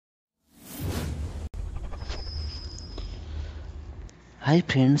High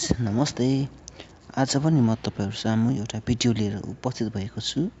friends, नमस्ते। आज पनि म तपाईहरु सामु एउटा भिडियो लिएर उपस्थित भएको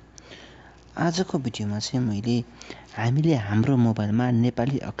छु। आजको भिडियोमा चाहिँ मैले हामीले हाम्रो मोबाइलमा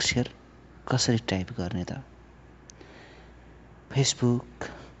नेपाली अक्षर कसरी टाइप गर्ने त। फेसबुक,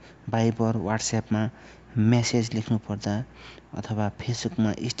 भाइबर, व्हाट्सएपमा मेसेज लेख्नु पर्दा अथवा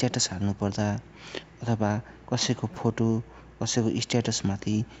फेसबुकमा स्ट्याटस हाल्नु पर्दा अथवा कसैको फोटो कसैको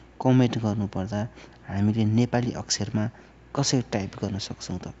स्ट्याटसमाथि कमेन्ट गर्नु पर्दा हामीले नेपाली अक्षरमा कसरी टाइप गर्न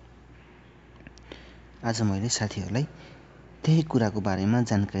सक्छौं त। आज मैले साथीहरुलाई त्यही कुराको बारेमा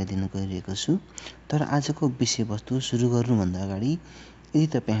जानकारी दिन गइरहेको छु। तर आजको विषयवस्तु सुरु गर्नुभन्दा अगाडि यदि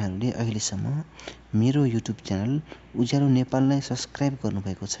तपाईहरुले अहिलेसम्म मेरो युट्युब च्यानल उज्यालो नेपाललाई सब्स्क्राइब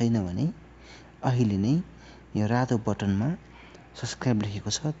गर्नुभएको छैन भने अहिले नै यो रातो बटनमा सब्स्क्राइब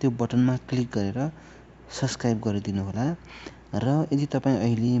लेखेको छ त्यो बटनमा क्लिक गरेर सब्स्क्राइब गरिदिनु होला। र यदि तपाई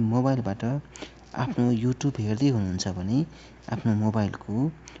अहिले मोबाइलबाट आफ्नो युट्युब हेर्दै हुनुहुन्छ भने आफ्नो मोबाइलको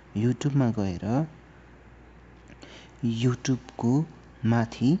युट्युबमा गएर युट्युबको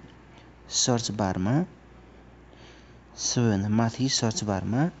माथि सर्च बारमा सबैभन्दा माथि सर्च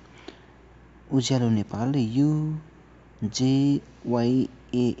बारमा उज्यालो नेपाल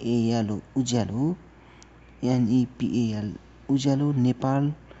UJYAAL उज्यालो NEPAL उज्यालो नेपाल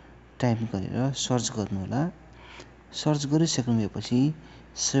टाइप गरेर सर्च गर्नुहोला। सर्च गरिसक्नुभएपछि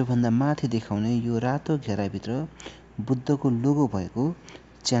सबैभन्दा माथि देखाउने यो रातो घेराभित्र बुद्धको लोगो भएको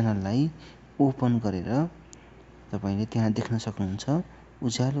च्यानललाई ओपन गरेर तपाईले त्यहाँ देख्न सक्नुहुन्छ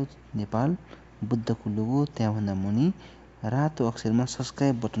उज्यालो नेपाल बुद्धको लोगो, त्यहाँभन्दा मुनि रातो अक्षरमा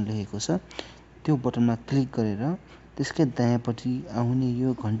सब्स्क्राइब बटन लेखेको छ त्यो बटनमा क्लिक गरेर त्यसकै दायाँपट्टि आउने यो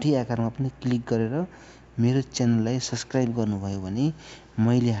घण्टी आकारमा पनि क्लिक गरेर मेरो च्यानललाई सब्स्क्राइब गर्नुभयो भने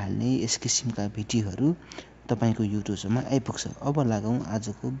मैले हाल्ने यस किसिमका भिडियोहरु तपाईको युट्युबमा आइपुग्छ। अब लागौं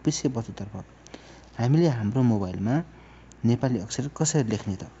आजको विषयवस्तुतर्फ। हामीले हाम्रो मोबाइलमा नेपाली अक्षर कसरी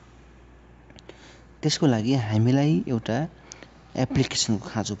लेख्ने त। त्यसको लागि हामीलाई एउटा एप्लिकेसनको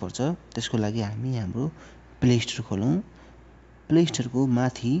खाँचो पर्छ। त्यसको लागि हामी हाम्रो प्ले स्टोर खोलौं। प्ले स्टोरको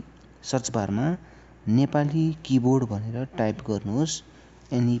माथि सर्च बारमा नेपाली किबोर्ड भनेर टाइप गर्नुहोस्।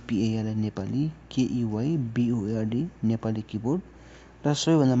 NEPAL Nepali KEYBOARD Nepali keyboard र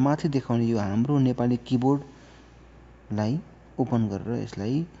सबैभन्दा माथि देखाउने यो हाम्रो नेपाली किबोर्डलाई ओपन गरेर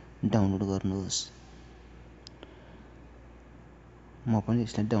यसलाई डाउनलोड गर्नुहोस्। म पनि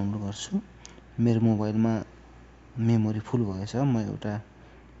यसलाई डाउनलोड गर्छु। मेरो मोबाइलमा मेमोरी फुल भएछ। म एउटा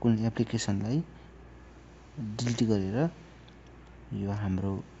कुनै एप्लिकेसनलाई डिलिट गरेर यो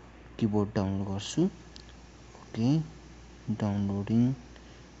हाम्रो किबोर्ड डाउनलोड गर्छु। ओके, डाउनलोडिङ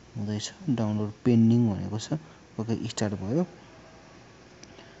हुँदैछ। डाउनलोड पेन्डिङ भनेको छ। ओके, स्टार्ट भयो।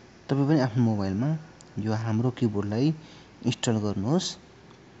 तपाई पनि आफ्नो मोबाइलमा यो हाम्रो किबोर्डलाई इन्स्टल गर्नुहोस्।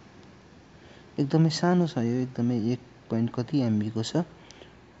 एकदमै सानो छ यो, एकदमै 1 पोइन्ट कति MB को छ।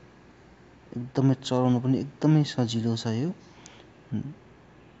 एकदमै चलाउन पनि एकदमै सजिलो छ यो।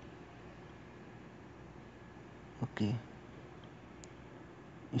 ओके,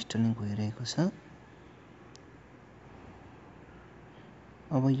 इन्स्टलिङ भइरहेको छ।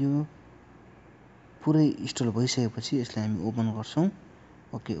 अब यो पुरै इन्स्टल भइसकेपछि यसलाई हामी ओपन गर्छौं।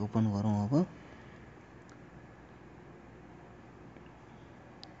 ओके, ओपन गरौँ। अब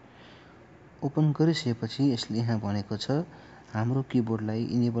ओपन गरिसकेपछि यसले यहाँ भनेको छ हाम्रो किबोर्डलाई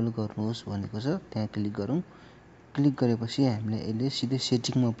इनेबल गर्नुहोस् भनेको छ। त्यहाँ क्लिक गरौँ। क्लिक गरेपछि हामीलाई यसले सिधै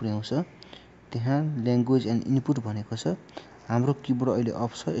सेटिङमा पुर्याउँछ। त्यहाँ ल्याङ्ग्वेज एन्ड इनपुट भनेको छ। हाम्रो किबोर्ड अहिले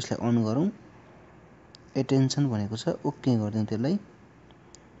अफ छ, यसलाई अन गरौँ। एटेन्सन भनेको छ, ओके गर्दियौं त्यसलाई।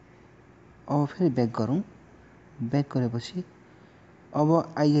 अब फेरि ब्याक गरौँ। ब्याक गरेपछि अब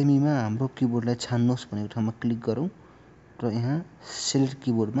IME मा हाम्रो किबोर्डलाई छान्नुहोस् भनेको ठाउँमा क्लिक गरौँ र यहाँ सेलेक्ट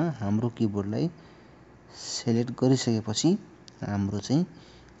किबोर्डमा हाम्रो किबोर्डलाई सेलेक्ट गरिसकेपछि हाम्रो चाहिँ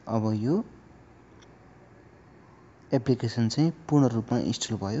अब यो एप्लिकेसन चाहिँ पूर्ण रूपमा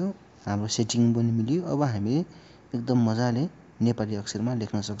इन्स्टल भयो। हाम्रो सेटिङ पनि मिल्यो। अब हामी एकदम मजाले नेपाली अक्षरमा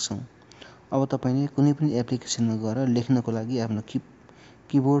लेख्न सक्छौं। अब तपाईले कुनै पनि एप्लिकेसनमा गएर लेख्नको लागि आफ्नो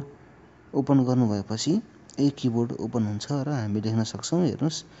किबोर्ड ओपन गर्नु भएपछि यही किबोर्ड ओपन हुन्छ र हामी लेख्न सक्छौं।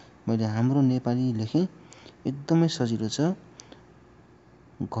 हेर्नुस्, मैले हाम्रो नेपाली लेखेँ। एकदमै सजिलो छ।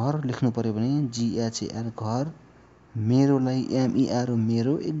 घर लेख्नु पर्यो भने GHR घर, मेरोलाई MERO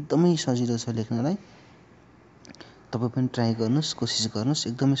मेरो, एकदमै सजिलो छ लेख्नलाई। तपाई पनि ट्राई गर्नुस्, कोसिस गर्नुस्,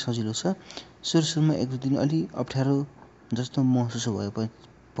 एकदमै सजिलो छ। सुरुमा 1-2 दिन अलि अप्ठ्यारो जस्तो महसुस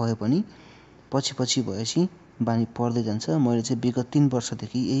भए पनि पछि भएपछि बानी पर्दै जान्छ। मैले चाहिँ विगत 3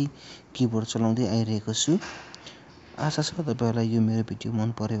 वर्षदेखि यही किबोर्ड चलाउँदै आइरहेको छु। आशा छ तपाईहरुलाई यो मेरो भिडियो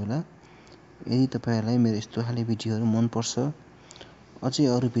मन पर्यो होला। यदि तपाईहरुलाई मेरो यस्तो खाले भिडियोहरु मन पर्छ, अझै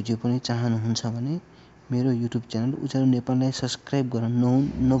अरु भिडियो पनि चाहनुहुन्छ भने मेरो युट्युब च्यानल उज्यालो नेपाललाई सब्स्क्राइब गर्न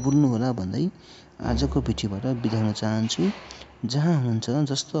नभुल्नुहोला भन्दै आजको भिडियोबाट बिदा हुन चाहन्छु। जहाँ हुनुहुन्छ,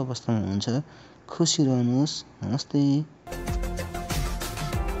 जस्तो अवस्थामा हुनुहुन्छ, खुसी रहनुहोस्। नमस्ते।